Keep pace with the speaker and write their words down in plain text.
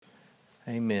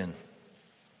Amen.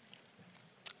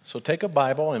 So take a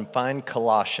Bible and find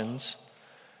Colossians.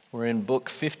 We're in book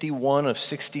 51 of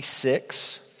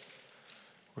 66.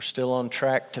 We're still on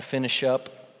track to finish up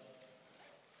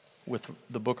with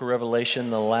the book of Revelation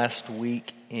the last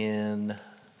week in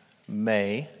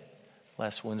May,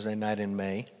 last Wednesday night in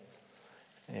May.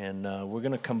 And we're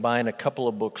going to combine a couple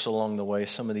of books along the way,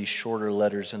 some of these shorter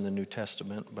letters in the New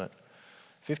Testament, but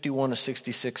 51 of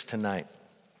 66 tonight.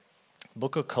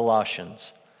 Book of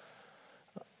Colossians.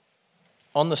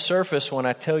 On the surface, when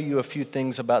I tell you a few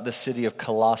things about the city of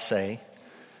Colossae,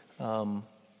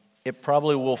 it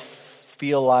probably will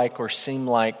feel like or seem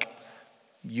like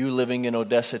you living in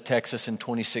Odessa, Texas in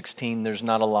 2016, there's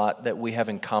not a lot that we have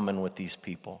in common with these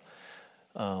people.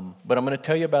 But I'm going to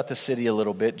tell you about the city a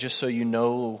little bit, just so you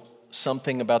know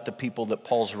something about the people that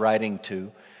Paul's writing to.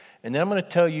 And then I'm going to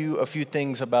tell you a few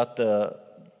things about the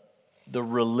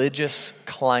religious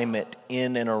climate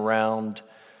in and around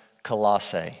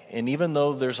Colossae. And even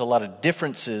though there's a lot of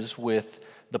differences with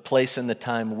the place and the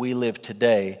time we live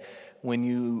today, when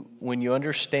you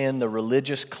understand the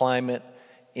religious climate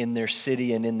in their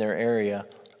city and in their area,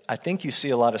 I think you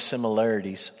see a lot of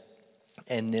similarities.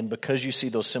 And then because you see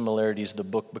those similarities, the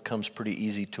book becomes pretty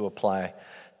easy to apply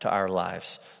to our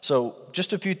lives. So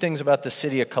just a few things about the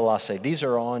city of Colossae. These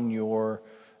are on your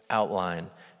outline.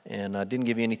 And I didn't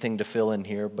give you anything to fill in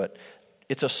here, but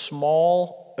it's a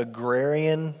small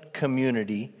agrarian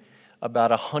community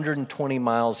about 120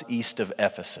 miles east of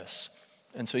Ephesus.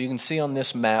 And so you can see on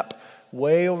this map,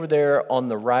 way over there on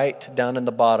the right, down in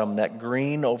the bottom, that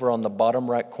green over on the bottom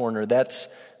right corner, that's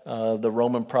the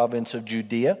Roman province of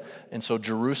Judea. And so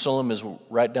Jerusalem is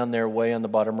right down there, way on the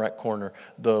bottom right corner.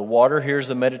 The water here is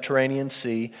the Mediterranean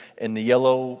Sea, and the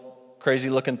yellow,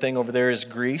 crazy-looking thing over there is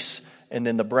Greece. And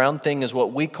then the brown thing is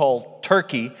what we call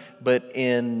Turkey, but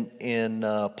in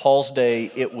Paul's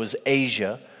day, it was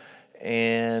Asia.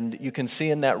 And you can see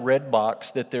in that red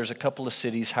box that there's a couple of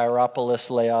cities, Hierapolis,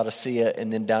 Laodicea,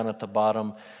 and then down at the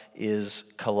bottom is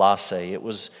Colossae. It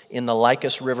was in the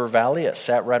Lycus River Valley. It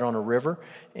sat right on a river,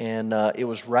 and it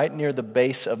was right near the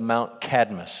base of Mount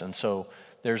Cadmus. And so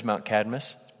there's Mount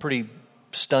Cadmus. Pretty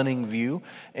stunning view.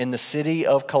 And the city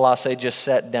of Colossae just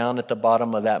sat down at the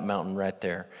bottom of that mountain right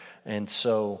there. And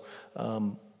so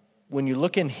when you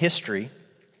look in history,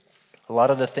 a lot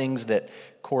of the things that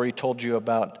Corey told you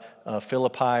about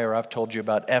Philippi, or I've told you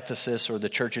about Ephesus or the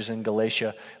churches in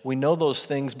Galatia, we know those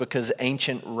things because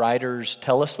ancient writers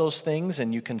tell us those things,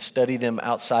 and you can study them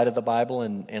outside of the Bible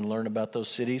and learn about those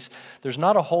cities. There's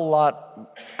not a whole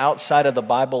lot outside of the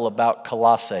Bible about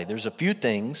Colossae. There's a few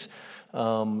things.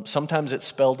 Sometimes it's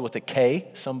spelled with a K.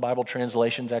 Some Bible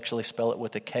translations actually spell it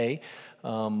with a K.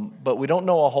 But we don't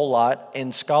know a whole lot,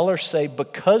 and scholars say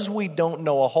because we don't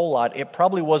know a whole lot, it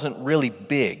probably wasn't really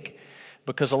big,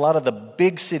 because a lot of the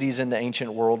big cities in the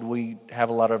ancient world, we have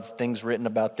a lot of things written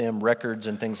about them, records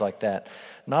and things like that.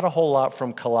 Not a whole lot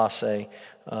from Colossae,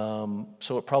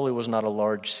 so it probably was not a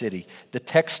large city. The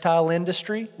textile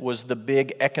industry was the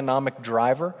big economic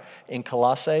driver in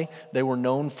Colossae. They were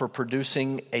known for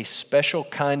producing a special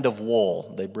kind of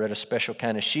wool. They bred a special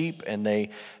kind of sheep, and they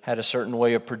had a certain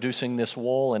way of producing this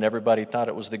wool, and everybody thought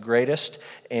it was the greatest.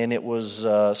 And it was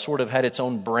sort of had its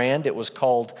own brand. It was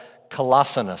called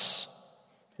Colossinus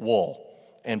wool,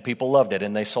 and people loved it,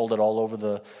 and they sold it all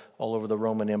over the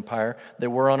Roman Empire. They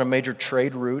were on a major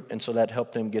trade route, and so that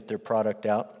helped them get their product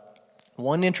out.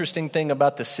 One interesting thing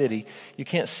about the city, you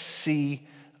can't see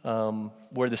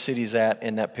where the city's at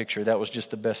in that picture. That was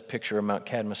just the best picture of Mount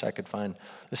Cadmus I could find.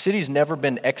 The city's never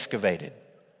been excavated.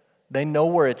 They know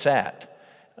where it's at,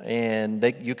 and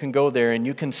you can go there and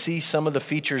you can see some of the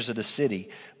features of the city.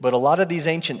 But a lot of these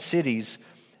ancient cities,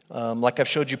 like I've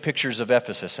showed you pictures of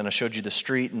Ephesus, and I showed you the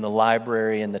street and the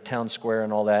library and the town square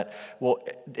and all that. Well,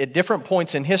 at different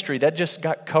points in history, that just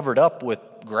got covered up with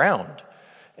ground.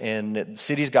 And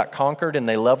cities got conquered, and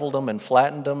they leveled them and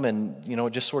flattened them, and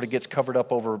it just sort of gets covered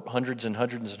up over hundreds and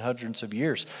hundreds and hundreds of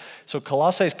years. So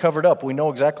Colossae is covered up. We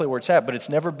know exactly where it's at, but it's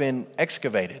never been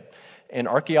excavated. And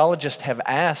archaeologists have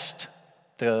asked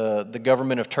the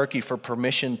government of Turkey for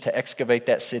permission to excavate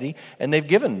that city, and they've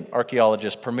given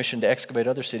archaeologists permission to excavate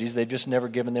other cities. They've just never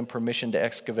given them permission to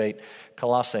excavate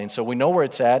Colossae. And so we know where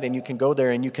it's at, and you can go there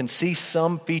and you can see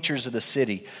some features of the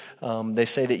city. They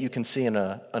say that you can see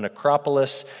an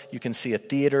Acropolis, you can see a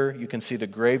theater, you can see the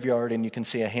graveyard, and you can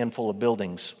see a handful of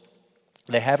buildings.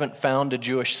 They haven't found a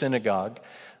Jewish synagogue.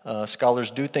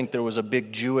 Scholars do think there was a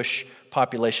big Jewish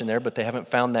population there, but they haven't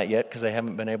found that yet because they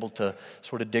haven't been able to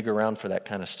sort of dig around for that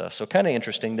kind of stuff. So kind of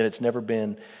interesting that it's never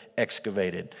been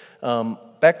excavated.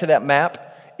 Back to that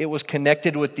map. it was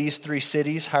connected with these three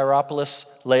cities: Hierapolis,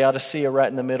 Laodicea right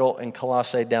in the middle, and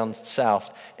Colossae down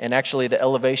south. And actually the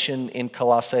elevation in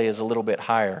Colossae is a little bit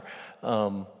higher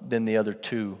than the other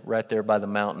two right there by the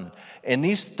mountain. And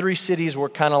these three cities were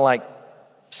kind of like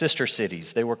sister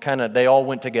cities. They all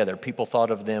went together. People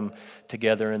thought of them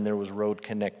together, and there was road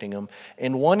connecting them.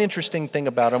 And one interesting thing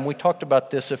about them, we talked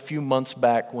about this a few months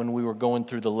back when we were going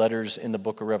through the letters in the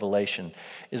book of Revelation,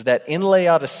 is that in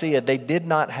Laodicea, they did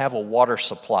not have a water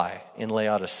supply in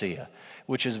Laodicea,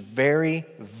 which is very,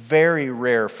 very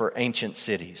rare for ancient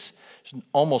cities. There's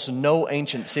almost no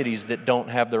ancient cities that don't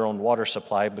have their own water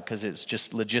supply because it's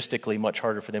just logistically much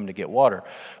harder for them to get water.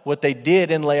 What they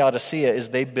did in Laodicea is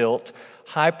they built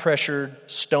high-pressured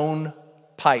stone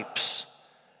pipes,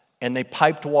 and they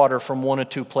piped water from one of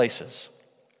two places.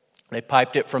 They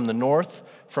piped it from the north,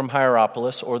 from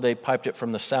Hierapolis, or they piped it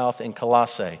from the south in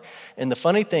Colossae. And the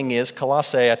funny thing is,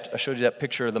 Colossae, I showed you that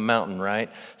picture of the mountain, right?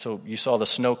 So you saw the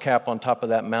snow cap on top of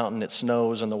that mountain. It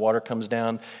snows and the water comes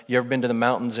down. You ever been to the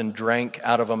mountains and drank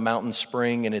out of a mountain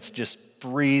spring, and it's just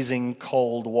freezing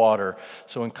cold water?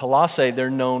 So in Colossae, they're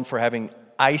known for having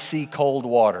icy cold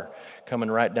water coming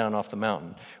right down off the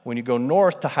mountain. When you go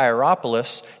north to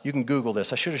Hierapolis, you can Google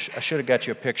this. I should have got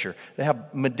you a picture. They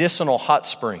have medicinal hot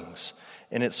springs,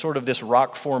 and it's sort of this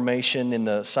rock formation in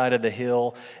the side of the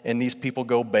hill, and these people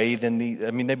go bathe in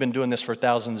they've been doing this for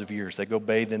thousands of years. They go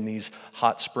bathe in these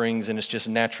hot springs, and it's just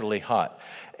naturally hot.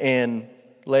 And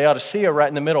Laodicea, right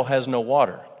in the middle, has no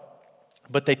water.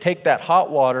 But they take that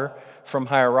hot water from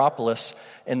Hierapolis,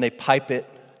 and they pipe it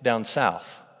down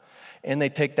south. And they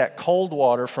take that cold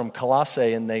water from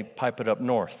Colossae and they pipe it up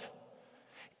north.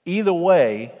 Either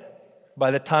way,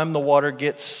 by the time the water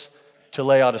gets to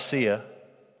Laodicea,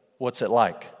 what's it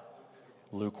like?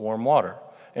 Lukewarm water.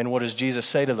 And what does Jesus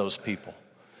say to those people?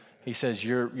 He says,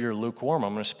 you're lukewarm,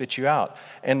 I'm going to spit you out.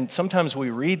 And sometimes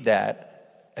we read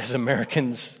that as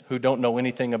Americans who don't know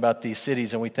anything about these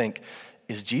cities, and we think,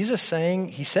 is Jesus saying,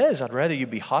 he says, I'd rather you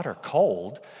be hot or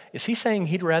cold. Is he saying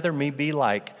he'd rather me be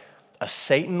like a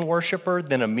Satan worshiper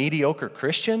than a mediocre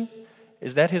Christian?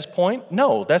 Is that his point?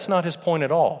 No, that's not his point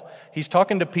at all. He's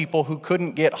talking to people who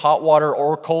couldn't get hot water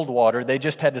or cold water. They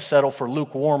just had to settle for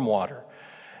lukewarm water.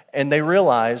 And they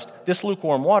realized this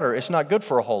lukewarm water is not good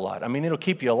for a whole lot. I mean, it'll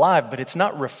keep you alive, but it's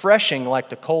not refreshing like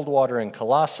the cold water in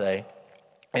Colossae.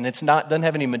 And doesn't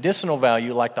have any medicinal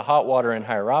value like the hot water in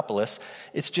Hierapolis.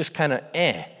 It's just kind of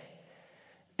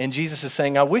And Jesus is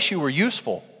saying, I wish you were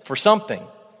useful for something.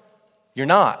 You're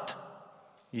not.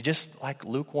 You just like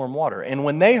lukewarm water. And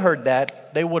when they heard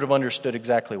that, they would have understood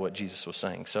exactly what Jesus was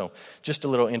saying. So just a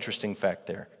little interesting fact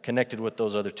there, connected with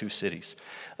those other two cities.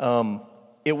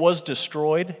 It was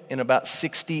destroyed in about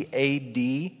 60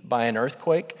 A.D. by an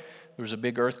earthquake. There was a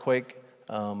big earthquake,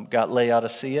 got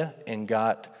Laodicea and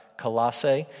got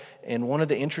Colossae. And one of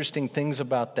the interesting things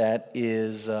about that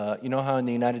is, you know how in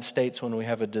the United States when we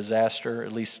have a disaster,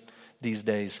 at least these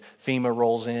days, FEMA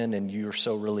rolls in and you're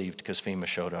so relieved because FEMA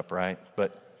showed up, right?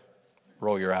 But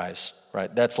roll your eyes,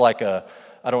 right? That's like I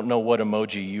don't know what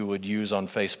emoji you would use on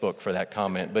Facebook for that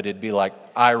comment, but it'd be like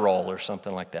eye roll or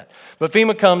something like that. But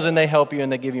FEMA comes and they help you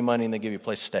and they give you money and they give you a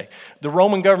place to stay. The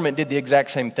Roman government did the exact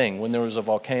same thing. When there was a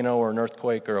volcano or an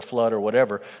earthquake or a flood or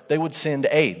whatever, they would send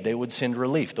aid. They would send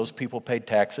relief. Those people paid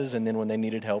taxes, and then when they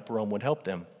needed help, Rome would help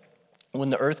them.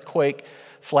 When the earthquake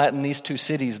flattened these two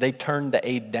cities, they turned the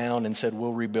aid down and said,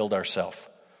 we'll rebuild ourselves.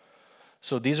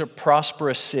 So these are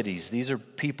prosperous cities. These are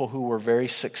people who were very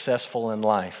successful in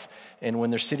life. And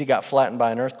when their city got flattened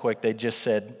by an earthquake, they just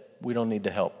said, we don't need the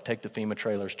help. Take the FEMA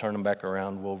trailers, turn them back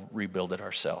around, we'll rebuild it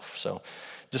ourselves. So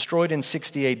destroyed in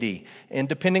 60 A.D. And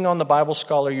depending on the Bible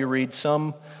scholar you read,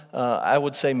 some, I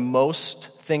would say most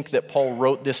think that Paul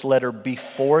wrote this letter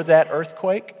before that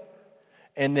earthquake.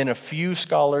 And then a few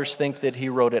scholars think that he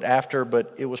wrote it after,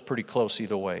 but it was pretty close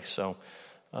either way. So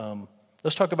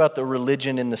let's talk about the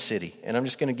religion in the city. And I'm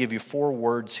just going to give you 4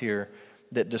 words here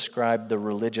that describe the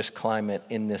religious climate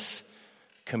in this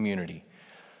community.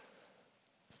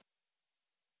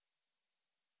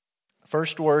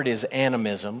 First word is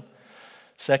animism.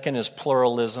 Second is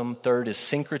pluralism. Third is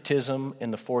syncretism.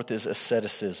 And the fourth is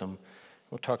asceticism.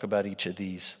 We'll talk about each of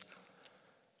these.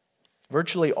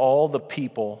 Virtually all the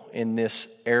people in this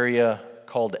area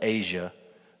called Asia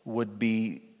would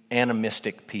be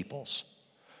animistic peoples.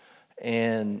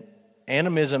 And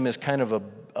animism is kind of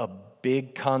a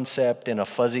big concept and a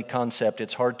fuzzy concept.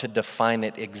 It's hard to define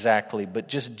it exactly, but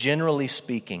just generally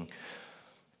speaking,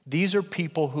 these are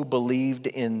people who believed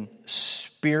in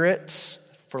spirits,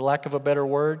 for lack of a better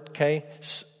word, okay?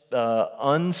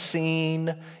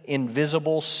 unseen,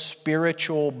 invisible,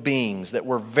 spiritual beings that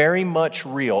were very much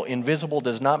real. Invisible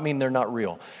does not mean they're not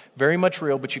real. Very much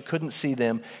real, but you couldn't see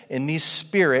them. And these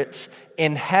spirits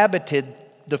inhabited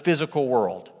the physical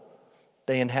world.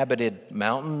 They inhabited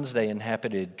mountains, they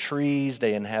inhabited trees,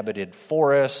 they inhabited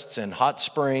forests and hot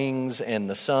springs and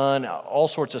the sun, all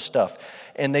sorts of stuff.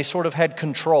 And they sort of had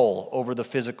control over the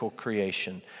physical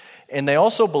creation. And they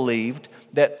also believed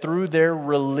that through their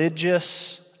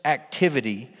religious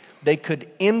activity, they could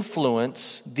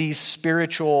influence these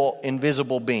spiritual,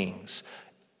 invisible beings.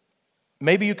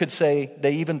 Maybe you could say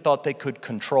they even thought they could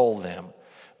control them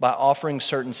by offering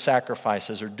certain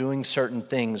sacrifices or doing certain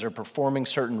things or performing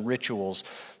certain rituals,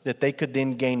 that they could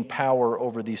then gain power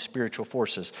over these spiritual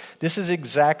forces. This is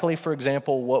exactly, for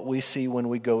example, what we see when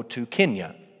we go to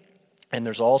Kenya. And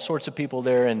there's all sorts of people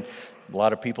there, and a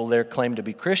lot of people there claim to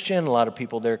be Christian, a lot of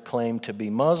people there claim to be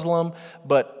Muslim,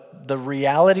 but the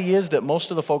reality is that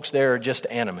most of the folks there are just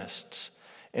animists.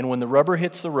 And when the rubber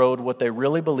hits the road, what they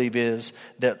really believe is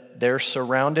that they're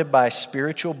surrounded by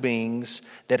spiritual beings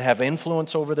that have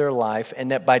influence over their life,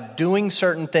 and that by doing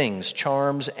certain things,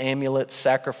 charms, amulets,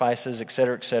 sacrifices,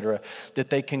 etc., that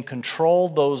they can control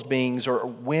those beings or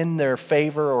win their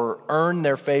favor or earn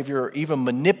their favor or even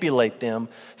manipulate them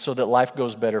so that life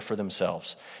goes better for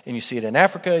themselves. And you see it in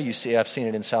Africa, I've seen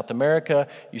it in South America,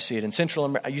 you see it in Central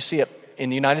America, you see it in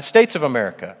the United States of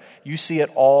America. You see it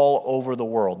all over the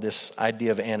world, this idea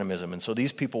of animism. And so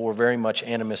these people were very much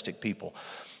animistic people.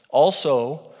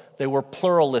 Also, they were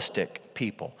pluralistic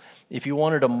people. If you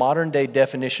wanted a modern day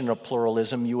definition of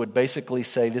pluralism, you would basically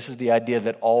say this is the idea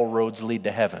that all roads lead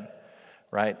to heaven,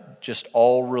 right? Just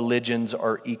all religions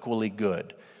are equally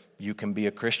good. You can be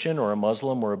a Christian or a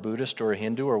Muslim or a Buddhist or a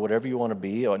Hindu or whatever you want to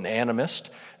be, or an animist.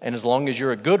 And as long as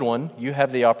you're a good one, you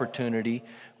have the opportunity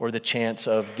or the chance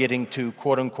of getting to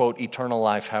quote-unquote eternal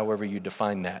life, however you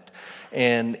define that.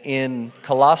 And in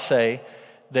Colossae,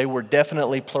 they were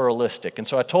definitely pluralistic. And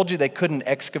so I told you they couldn't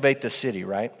excavate the city,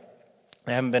 right?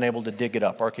 They haven't been able to dig it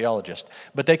up, archaeologists.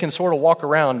 But they can sort of walk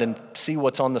around and see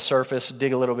what's on the surface,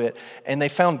 dig a little bit. And they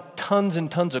found tons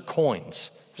and tons of coins.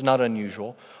 It's not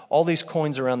unusual. All these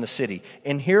coins around the city.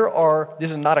 And this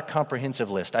is not a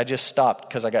comprehensive list. I just stopped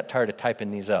because I got tired of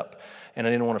typing these up. And I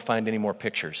didn't want to find any more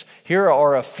pictures. Here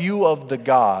are a few of the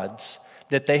gods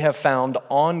that they have found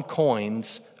on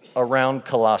coins around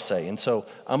Colossae. And so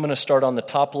I'm going to start on the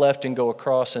top left and go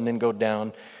across and then go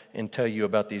down and tell you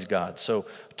about these gods. So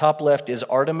top left is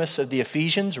Artemis of the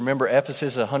Ephesians. Remember,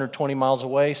 Ephesus is 120 miles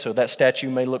away, so that statue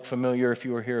may look familiar if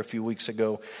you were here a few weeks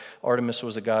ago. Artemis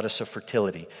was a goddess of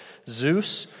fertility.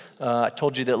 Zeus, I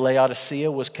told you that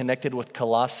Laodicea was connected with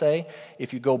Colossae.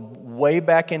 If you go way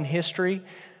back in history,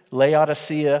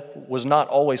 Laodicea was not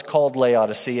always called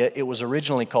Laodicea. It was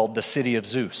originally called the City of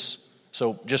Zeus.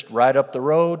 So just right up the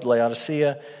road,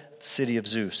 Laodicea, City of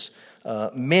Zeus.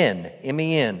 Men,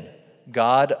 M-E-N,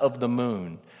 God of the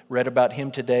moon. Read about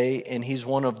him today, and he's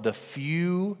one of the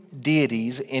few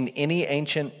deities in any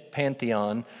ancient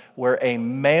pantheon where a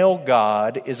male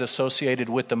god is associated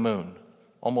with the moon.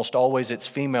 Almost always it's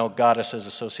female goddesses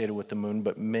associated with the moon,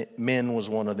 but Min was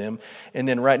one of them. And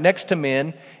then right next to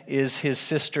Min is his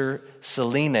sister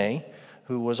Selene,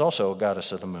 who was also a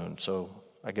goddess of the moon. So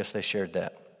I guess they shared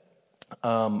that.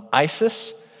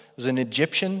 Isis was an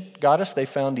Egyptian goddess. They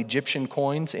found Egyptian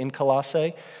coins in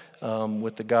Colossae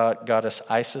with the goddess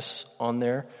Isis on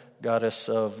there, goddess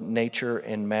of nature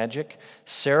and magic.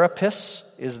 Serapis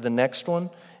is the next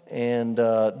one. And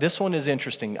this one is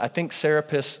interesting. I think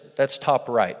Serapis, that's top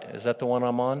right. Is that the one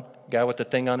I'm on? Guy with the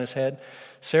thing on his head?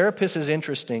 Serapis is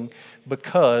interesting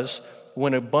because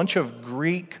when a bunch of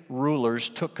Greek rulers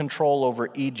took control over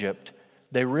Egypt,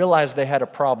 they realized they had a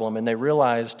problem, and they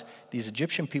realized these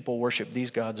Egyptian people worship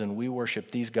these gods and we worship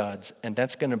these gods, and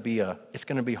it's going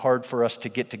to be hard for us to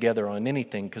get together on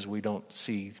anything because we don't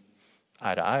see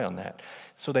eye to eye on that.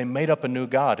 So they made up a new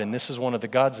god, and this is one of the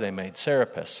gods they made,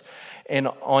 Serapis. And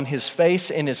on his face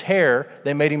and his hair,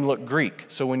 they made him look Greek.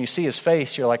 So when you see his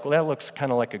face, you're like, well, that looks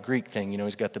kind of like a Greek thing. You know,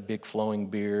 he's got the big flowing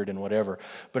beard and whatever.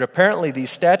 But apparently these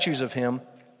statues of him,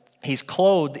 he's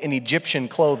clothed in Egyptian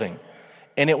clothing.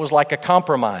 And it was like a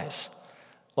compromise.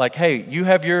 Like, hey, you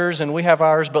have yours and we have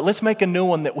ours, but let's make a new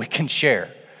one that we can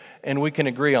share. And we can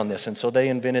agree on this. And so they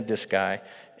invented this guy.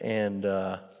 And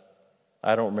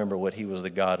I don't remember what he was the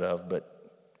god of, but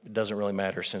it doesn't really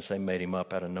matter since they made him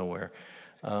up out of nowhere.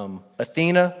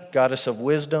 Athena, goddess of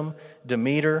wisdom.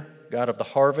 Demeter, god of the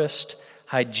harvest.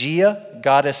 Hygeia,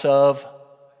 goddess of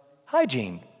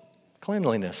hygiene,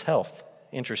 cleanliness, health.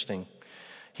 Interesting.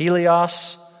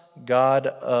 Helios, god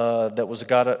that was a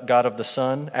god of the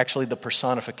sun, actually the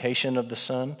personification of the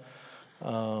sun.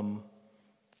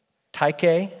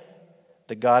 Tyche,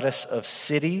 the goddess of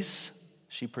cities.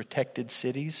 She protected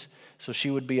cities. So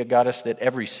she would be a goddess that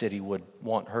every city would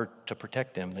want her to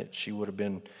protect them, that she would have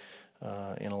been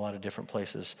in a lot of different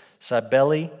places.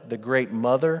 Cybele, the great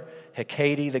mother.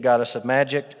 Hecate, the goddess of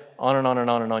magic. On and on and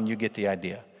on and on. You get the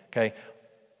idea. Okay?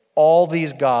 All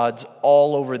these gods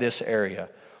all over this area.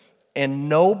 And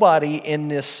nobody in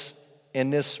this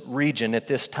region at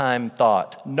this time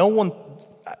thought,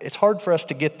 it's hard for us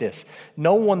to get this.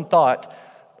 No one thought,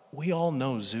 we all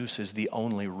know Zeus is the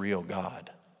only real God.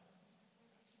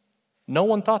 No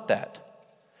one thought that.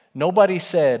 Nobody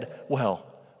said, well,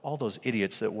 all those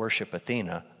idiots that worship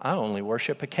Athena, I only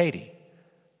worship Hecate.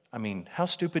 I mean, how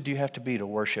stupid do you have to be to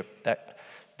worship that?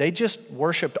 They just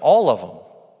worshiped all of them.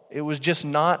 It was just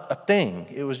not a thing.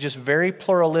 It was just very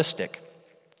pluralistic.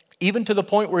 Even to the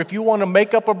point where if you want to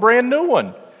make up a brand new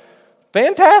one,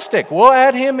 fantastic, we'll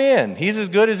add him in. He's as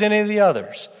good as any of the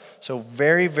others. So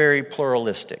very, very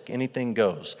pluralistic. Anything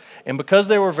goes. And because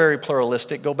they were very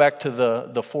pluralistic, go back to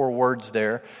the 4 words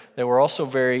there, they were also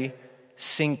very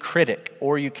syncretic,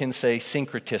 or you can say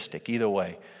syncretistic, either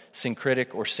way.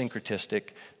 Syncretic or syncretistic.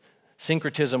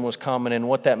 Syncretism was common, and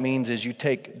what that means is you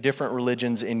take different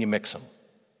religions and you mix them.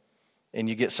 And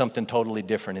you get something totally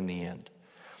different in the end.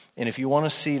 And if you want to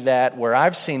see that, where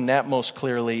I've seen that most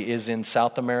clearly is in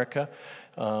South America.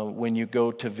 When you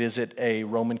go to visit a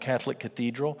Roman Catholic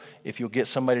cathedral, if you'll get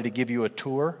somebody to give you a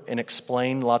tour and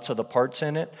explain lots of the parts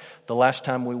in it. The last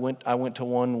time I went to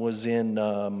one was in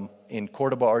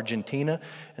Cordoba, Argentina,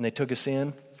 and they took us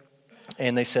in.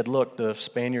 And they said, look, the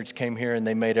Spaniards came here and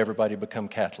they made everybody become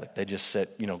Catholic. They just said,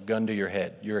 gun to your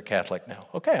head, you're a Catholic now.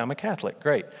 Okay, I'm a Catholic,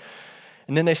 great.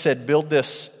 And then they said, build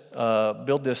this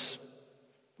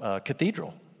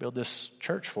cathedral, build this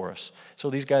church for us. So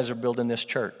these guys are building this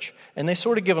church. And they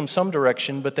sort of give them some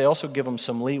direction, but they also give them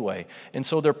some leeway. And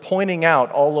so they're pointing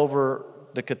out all over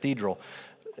the cathedral.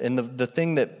 And the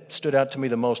thing that stood out to me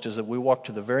the most is that we walk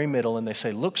to the very middle and they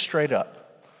say, look straight up.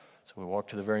 So we walk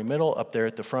to the very middle, up there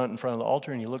at the front, in front of the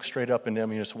altar, and you look straight up, and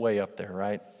it's way up there,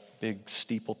 right? Big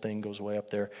steeple thing goes way up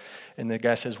there. And the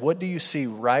guy says, what do you see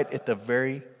right at the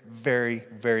very, very,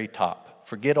 very top?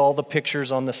 Forget all the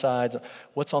pictures on the sides.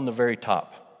 What's on the very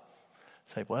top?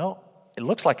 I say, well, it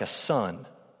looks like a sun.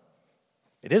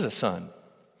 It is a sun.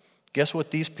 Guess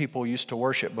what these people used to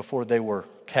worship before they were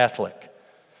Catholic?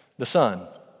 The sun.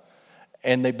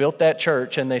 And they built that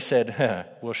church and they said,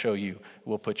 we'll show you.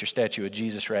 We'll put your statue of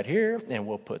Jesus right here, and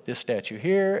we'll put this statue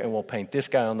here, and we'll paint this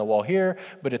guy on the wall here.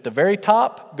 But at the very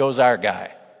top goes our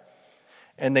guy.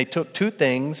 And they took 2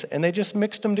 things and they just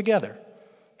mixed them together.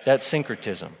 That's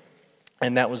syncretism.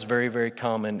 And that was very, very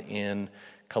common in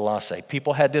Colossae.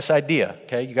 People had this idea,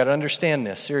 okay? You got to understand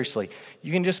this, seriously.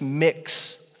 You can just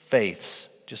mix faiths,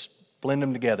 just blend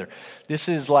them together. This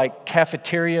is like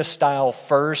cafeteria-style,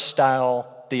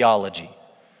 Furs-style theology,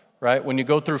 right? When you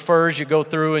go through Furs, you go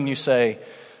through and you say,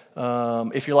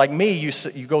 if you're like me,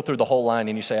 you go through the whole line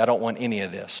and you say, I don't want any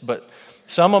of this. But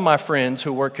some of my friends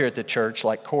who work here at the church,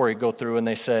 like Corey, go through and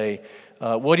they say,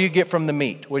 what do you get from the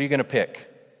meat? What are you going to pick?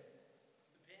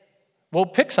 Well,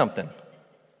 pick something.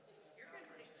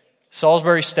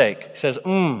 Salisbury steak. He says,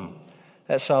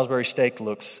 that Salisbury steak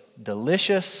looks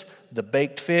delicious. The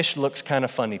baked fish looks kind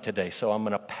of funny today. So I'm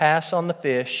going to pass on the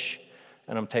fish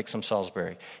and I'm going to take some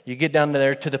Salisbury. You get down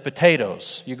there to the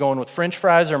potatoes. You going with French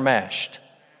fries or mashed?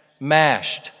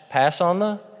 Mashed. Pass on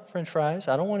the French fries.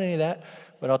 I don't want any of that,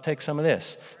 but I'll take some of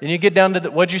this. Then you get down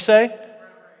to what'd you say?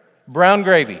 Brown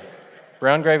gravy.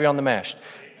 Brown gravy on the mashed.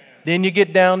 Then you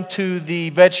get down to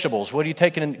the vegetables. What are you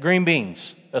taking in? Green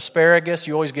beans, asparagus.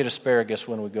 You always get asparagus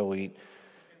when we go eat.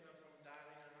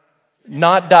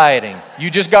 Not dieting.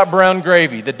 You just got brown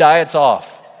gravy. The diet's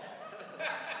off.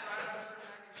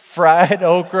 Fried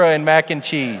okra and mac and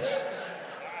cheese.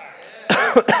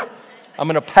 I'm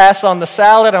going to pass on the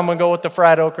salad. I'm going to go with the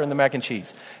fried okra and the mac and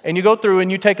cheese. And you go through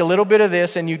and you take a little bit of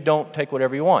this and you don't take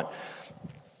whatever you want.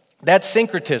 That's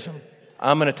syncretism.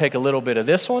 I'm going to take a little bit of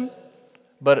this one,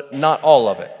 but not all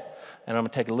of it. And I'm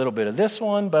going to take a little bit of this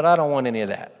one, but I don't want any of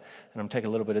that. And I'm going to take a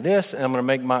little bit of this, and I'm going to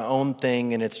make my own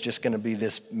thing, and it's just going to be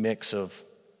this mix of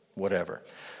whatever.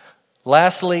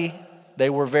 Lastly, they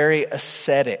were very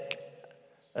ascetic.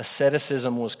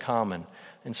 Asceticism was common.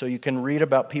 And so you can read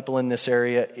about people in this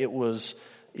area. It was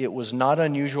not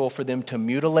unusual for them to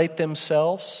mutilate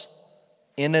themselves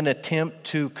in an attempt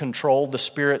to control the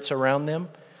spirits around them.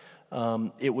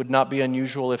 It would not be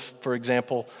unusual if, for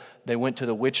example, they went to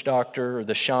the witch doctor or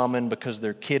the shaman because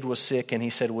their kid was sick, and he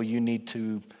said, well, you need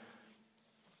to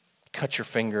cut your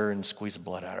finger and squeeze the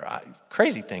blood out.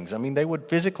 Crazy things. I mean, they would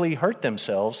physically hurt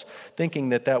themselves thinking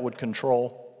that would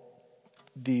control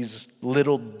these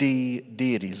little d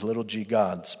deities, little g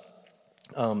gods.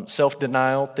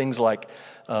 Self-denial, things like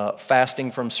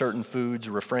fasting from certain foods,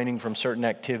 refraining from certain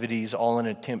activities, all in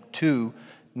an attempt to,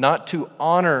 not to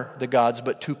honor the gods,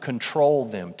 but to control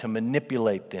them, to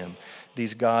manipulate them,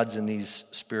 these gods and these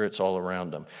spirits all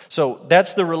around them. So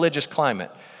that's the religious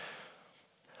climate.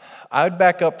 I would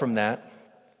back up from that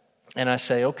and I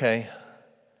say, okay,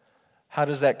 how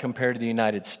does that compare to the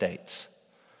United States?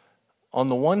 On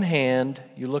the one hand,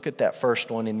 you look at that first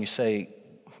one and you say,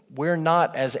 we're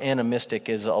not as animistic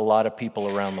as a lot of people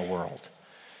around the world.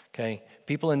 Okay?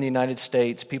 People in the United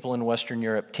States, people in Western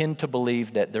Europe tend to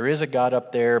believe that there is a God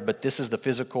up there, but this is the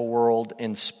physical world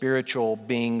and spiritual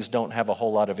beings don't have a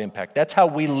whole lot of impact. That's how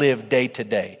we live day to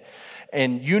day.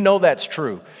 And you know that's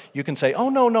true. You can say, oh,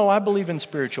 no, I believe in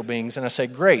spiritual beings. And I say,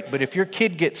 great, but if your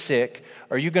kid gets sick,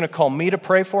 are you going to call me to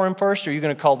pray for him first, or are you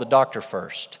going to call the doctor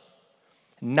first?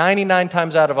 99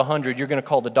 times out of 100, you're going to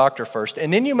call the doctor first.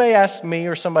 And then you may ask me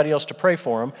or somebody else to pray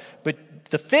for him, but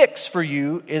the fix for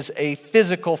you is a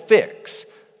physical fix.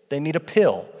 They need a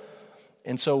pill.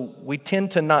 And so we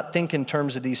tend to not think in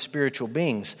terms of these spiritual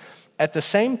beings. At the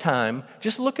same time,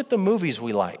 just look at the movies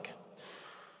we like.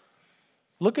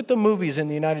 Look at the movies in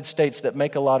the United States that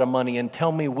make a lot of money and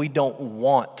tell me we don't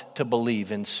want to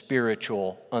believe in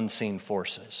spiritual unseen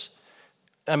forces.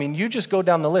 I mean, you just go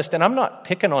down the list, and I'm not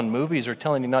picking on movies or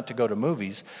telling you not to go to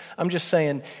movies. I'm just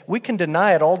saying we can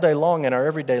deny it all day long in our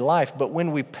everyday life, but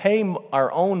when we pay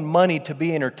our own money to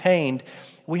be entertained,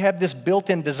 we have this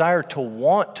built-in desire to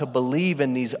want to believe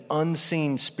in these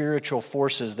unseen spiritual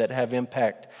forces that have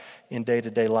impact in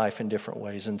day-to-day life in different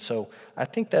ways. And so I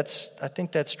think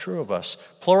that's true of us.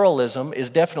 Pluralism is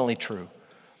definitely true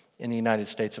in the United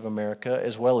States of America,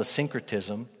 as well as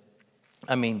syncretism.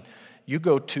 I mean, you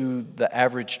go to the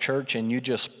average church and you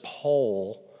just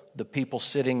poll the people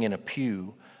sitting in a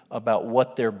pew about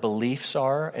what their beliefs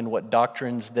are and what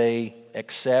doctrines they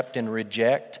accept and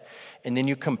reject. And then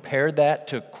you compare that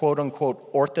to quote-unquote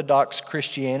Orthodox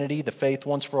Christianity, the faith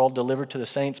once for all delivered to the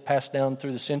saints, passed down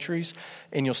through the centuries.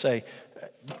 And you'll say,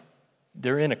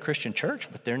 they're in a Christian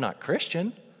church, but they're not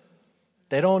Christian.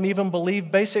 They don't even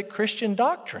believe basic Christian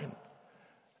doctrine.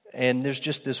 And there's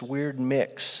just this weird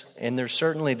mix. And there's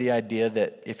certainly the idea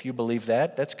that if you believe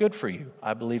that, that's good for you.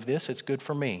 I believe this, it's good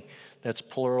for me. That's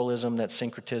pluralism, that's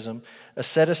syncretism.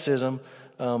 Asceticism,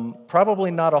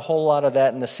 probably not a whole lot of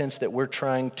that in the sense that we're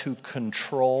trying to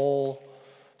control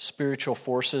spiritual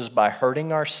forces by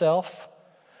hurting ourselves.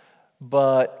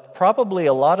 But probably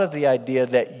a lot of the idea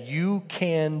that you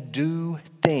can do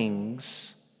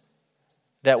things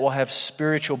that will have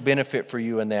spiritual benefit for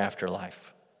you in the afterlife.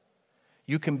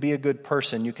 You can be a good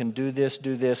person. You can do this,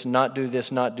 not do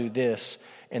this, not do this,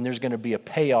 and there's going to be a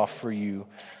payoff for you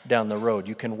down the road.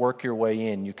 You can work your way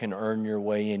in. You can earn your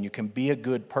way in. You can be a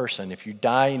good person. If you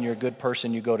die and you're a good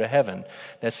person, you go to heaven.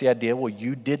 That's the idea. Well,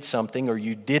 you did something or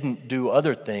you didn't do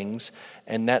other things,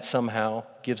 and that somehow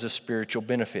gives a spiritual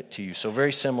benefit to you. So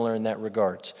very similar in that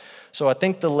regards. So I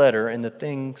think the letter and the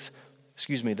things,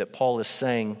 that Paul is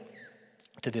saying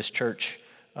to this church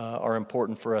are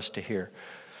important for us to hear.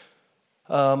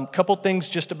 Couple things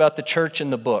just about the church in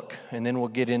the book, and then we'll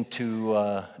get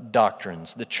into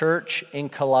doctrines. The church in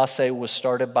Colossae was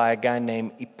started by a guy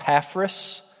named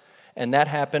Epaphras, and that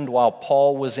happened while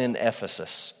Paul was in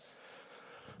Ephesus.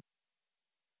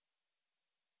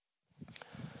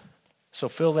 So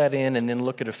fill that in and then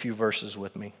look at a few verses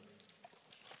with me.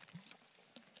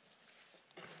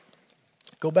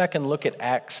 Go back and look at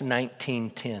Acts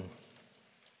 19:10.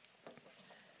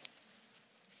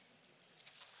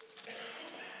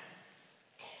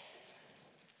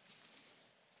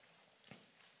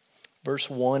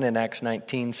 Verse 1 in Acts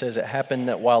 19 says, it happened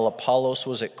that while Apollos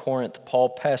was at Corinth, Paul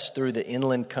passed through the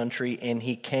inland country and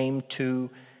he came to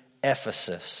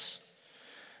Ephesus.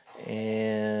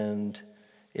 And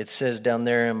it says down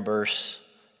there in verse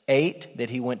 8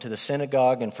 that he went to the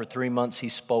synagogue and for 3 months he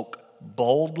spoke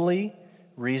boldly,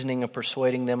 reasoning and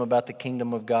persuading them about the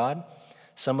kingdom of God.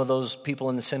 Some of those people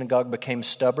in the synagogue became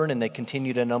stubborn and they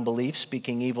continued in unbelief,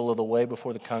 speaking evil of the way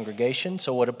before the congregation.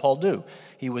 So what did Paul do?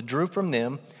 He withdrew from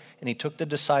them. And he took the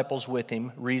disciples with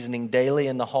him, reasoning daily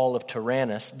in the hall of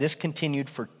Tyrannus. This continued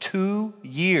for 2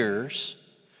 years,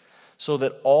 so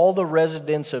that all the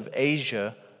residents of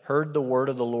Asia heard the word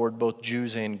of the Lord, both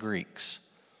Jews and Greeks.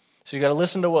 So you got to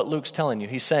listen to what Luke's telling you.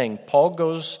 He's saying Paul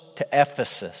goes to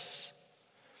Ephesus.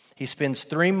 He spends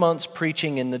 3 months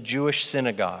preaching in the Jewish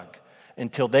synagogue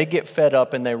until they get fed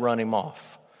up and they run him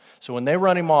off. So when they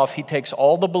run him off, he takes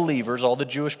all the believers, all the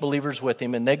Jewish believers with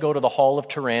him, and they go to the Hall of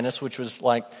Tyrannus, which was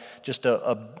like just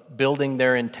a building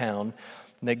there in town.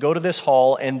 And they go to this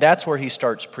hall, and that's where he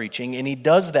starts preaching, and he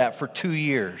does that for 2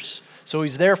 years. So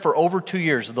he's there for over 2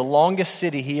 years, the longest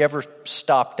city he ever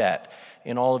stopped at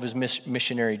in all of his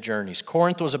missionary journeys.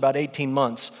 Corinth was about 18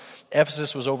 months.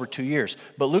 Ephesus was over 2 years.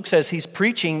 But Luke says he's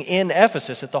preaching in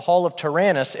Ephesus at the hall of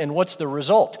Tyrannus, and what's the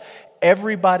result?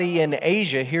 Everybody in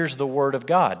Asia hears the word of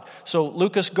God. So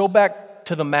Lucas, go back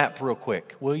to the map real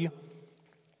quick, will you?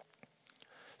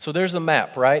 So there's the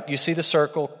map, right? You see the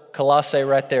circle, Colossae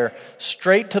right there.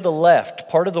 Straight to the left,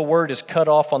 part of the word is cut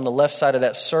off on the left side of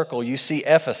that circle. You see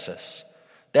Ephesus.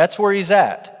 That's where he's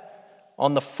at,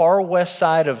 on the far west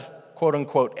side of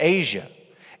quote-unquote Asia.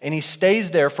 And he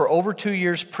stays there for over 2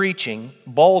 years preaching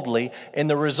boldly, and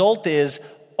the result is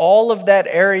all of that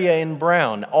area in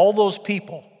brown, all those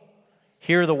people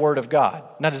hear the word of God.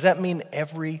 Now, does that mean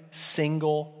every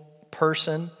single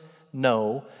person?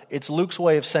 No. It's Luke's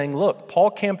way of saying, look, Paul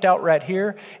camped out right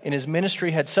here, and his ministry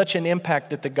had such an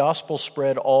impact that the gospel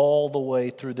spread all the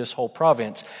way through this whole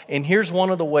province. And here's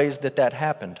one of the ways that that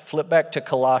happened. Flip back to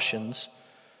Colossians.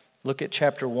 Look at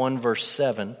chapter 1, verse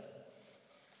 7.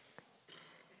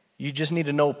 You just need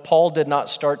to know Paul did not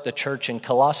start the church in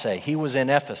Colossae. He was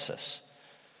in Ephesus.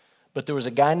 But there was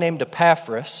a guy named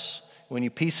Epaphras. When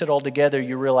you piece it all together,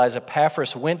 you realize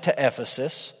Epaphras went to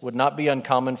Ephesus. Would not be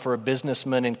uncommon for a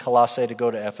businessman in Colossae to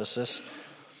go to Ephesus.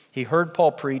 He heard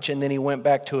Paul preach, and then he went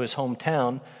back to his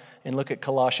hometown. And look at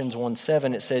Colossians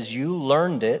 1:7. It says, you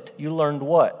learned it. You learned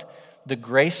what? The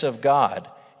grace of God.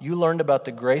 You learned about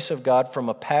the grace of God from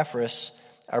Epaphras,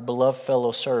 our beloved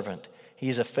fellow servant. He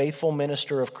is a faithful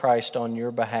minister of Christ on your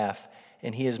behalf,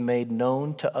 and he has made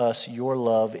known to us your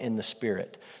love in the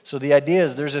Spirit. So the idea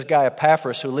is there's this guy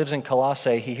Epaphras who lives in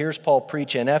Colossae. He hears Paul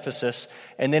preach in Ephesus,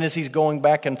 and then as he's going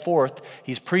back and forth,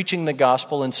 he's preaching the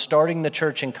gospel and starting the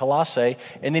church in Colossae,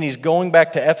 and then he's going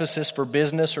back to Ephesus for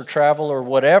business or travel or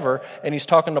whatever, and he's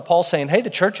talking to Paul saying, hey,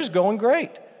 the church is going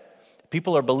great.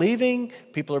 People are believing,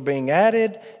 people are being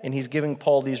added, and he's giving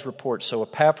Paul these reports. So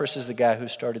Epaphras is the guy who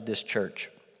started this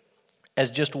church. As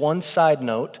just one side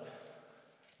note,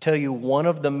 tell you one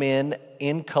of the men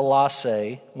in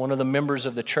Colossae, one of the members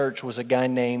of the church, was a guy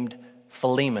named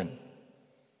Philemon.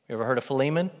 You ever heard of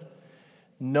Philemon?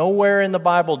 Nowhere in the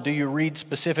Bible do you read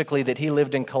specifically that he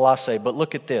lived in Colossae, but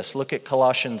look at this. Look at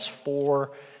Colossians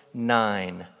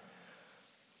 4:9.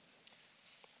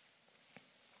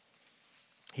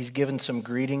 He's given some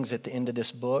greetings at the end of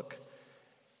this book,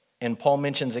 and Paul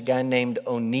mentions a guy named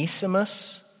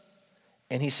Onesimus.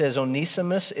 And he says,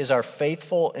 Onesimus is our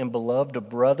faithful and beloved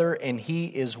brother, and he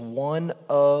is one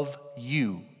of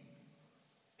you.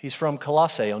 He's from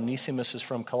Colossae. Onesimus is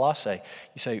from Colossae.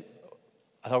 You say,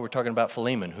 I thought we were talking about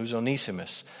Philemon. Who's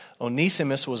Onesimus?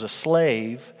 Onesimus was a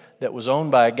slave that was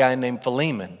owned by a guy named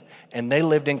Philemon, and they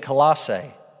lived in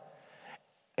Colossae.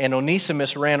 And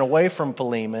Onesimus ran away from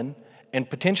Philemon, and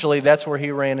potentially that's where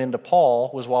he ran into Paul,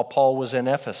 was while Paul was in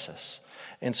Ephesus.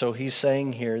 And so he's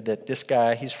saying here that this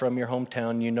guy, he's from your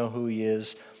hometown, you know who he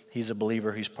is, he's a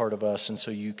believer, he's part of us, and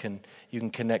so you can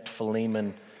connect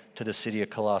Philemon to the city of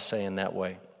Colossae in that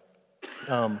way.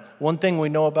 One thing we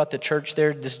know about the church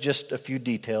there, this is just a few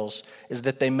details, is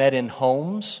that they met in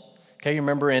homes. Okay, you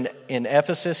remember in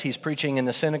Ephesus, he's preaching in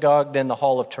the synagogue, then the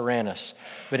hall of Tyrannus.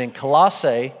 But in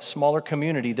Colossae, smaller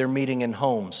community, they're meeting in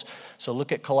homes. So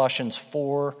look at Colossians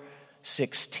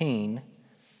 4:16.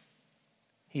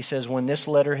 He says, when this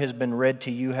letter has been read to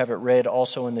you, have it read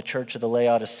also in the church of the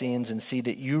Laodiceans, and see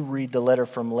that you read the letter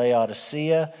from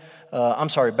Laodicea.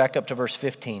 Back up to verse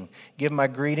 15. Give my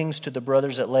greetings to the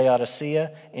brothers at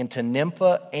Laodicea and to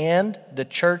Nympha and the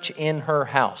church in her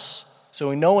house. So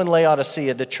we know in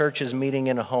Laodicea the church is meeting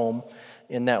in a home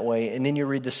in that way. And then you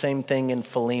read the same thing in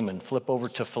Philemon. Flip over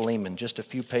to Philemon, just a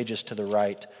few pages to the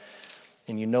right.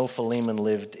 And you know Philemon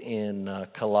lived in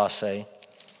Colossae.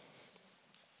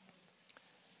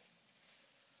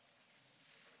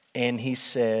 And he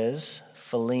says,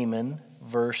 Philemon,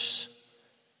 verse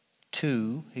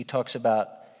 2, he talks about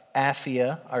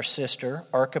Apphia, our sister,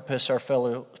 Archippus, our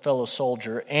fellow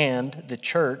soldier, and the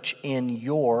church in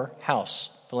your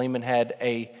house. Philemon had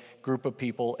a group of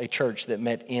people, a church that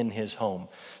met in his home.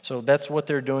 So that's what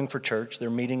they're doing for church. They're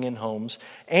meeting in homes.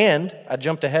 And I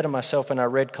jumped ahead of myself and I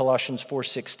read Colossians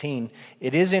 4:16.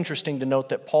 It is interesting to note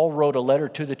that Paul wrote a letter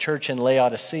to the church in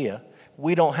Laodicea.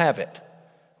 We don't have it.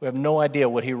 We have no idea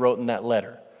what he wrote in that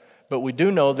letter. But we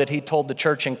do know that he told the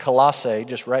church in Colossae,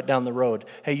 just right down the road,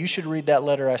 hey, you should read that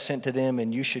letter I sent to them,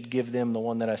 and you should give them the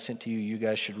one that I sent to you. You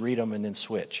guys should read them and then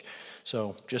switch.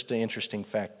 So just an interesting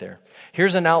fact there.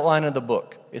 Here's an outline of the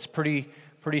book. It's pretty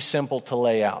simple to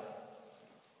lay out.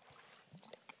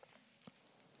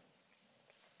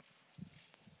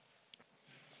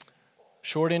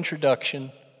 short introduction,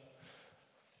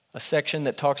 a section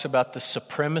that talks about the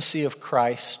supremacy of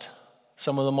Christ,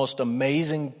 some of the most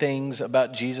amazing things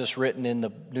about Jesus written in the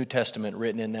New Testament,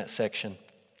 written in that section.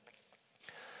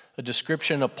 A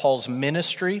description of Paul's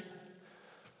ministry.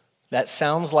 That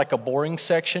sounds like a boring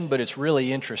section, but it's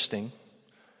really interesting.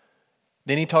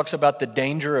 Then he talks about the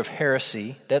danger of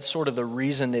heresy. That's sort of the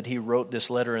reason that he wrote this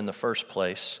letter in the first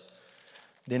place.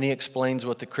 Then he explains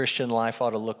what the Christian life ought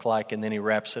to look like, and then he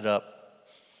wraps it up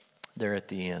there at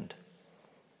the end.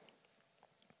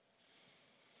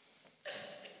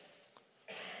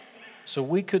 So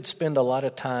we could spend a lot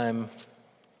of time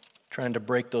trying to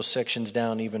break those sections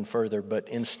down even further, but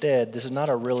instead, this is not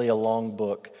really a long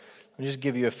book. I'll just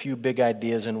give you a few big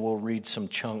ideas, and we'll read some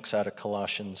chunks out of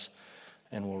Colossians,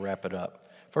 and we'll wrap it up.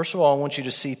 First of all, I want you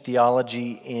to see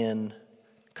theology in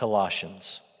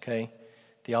Colossians, okay?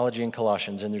 Theology in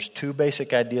Colossians, and there's two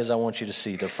basic ideas I want you to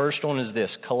see. The first one is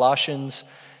this: Colossians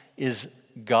is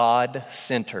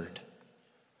God-centered,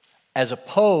 as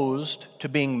opposed to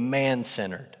being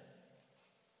man-centered,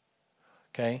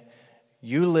 okay?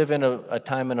 You live in a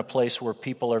time and a place where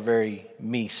people are very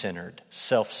me-centered,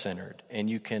 self-centered, and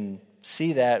you can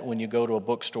see that when you go to a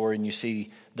bookstore and you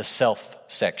see the self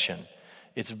section.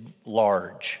 It's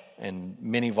large and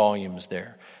many volumes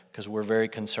there because we're very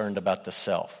concerned about the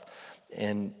self.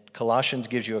 And Colossians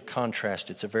gives you a contrast.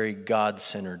 It's a very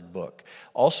God-centered book.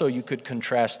 Also, you could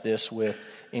contrast this with,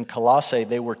 in Colossae,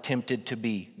 they were tempted to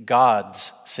be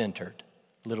God's-centered,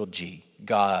 little g,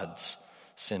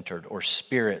 God's-centered, or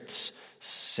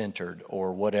spirits-centered,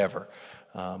 or whatever.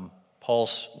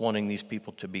 Paul's wanting these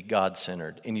people to be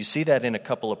God-centered. And you see that in a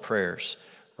couple of prayers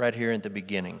right here at the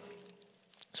beginning.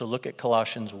 So look at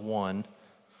Colossians 1.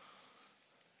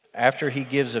 After he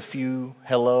gives a few,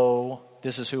 hello,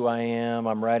 this is who I am,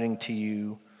 I'm writing to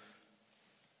you.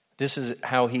 This is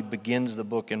how he begins the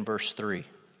book in verse 3.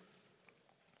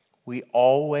 We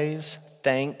always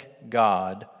thank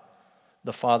God,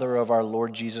 the Father of our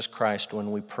Lord Jesus Christ,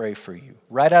 when we pray for you.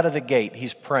 Right out of the gate,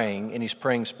 he's praying, and he's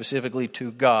praying specifically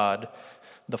to God,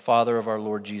 the Father of our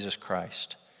Lord Jesus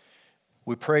Christ.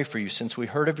 We pray for you since we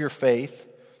heard of your faith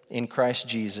in Christ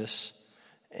Jesus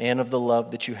and of the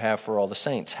love that you have for all the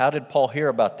saints. How did Paul hear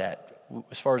about that?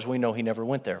 As far as we know, he never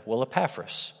went there. Well,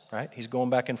 Epaphras, right? He's going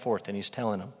back and forth, and he's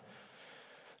telling them.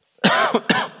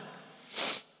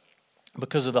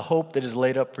 Because of the hope that is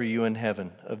laid up for you in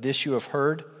heaven. Of this you have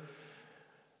heard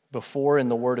before in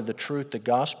the word of the truth, the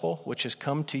gospel, which has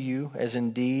come to you, as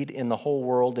indeed in the whole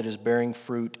world it is bearing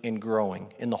fruit and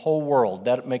growing. In the whole world,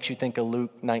 that makes you think of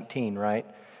Luke 19, right?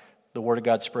 The word of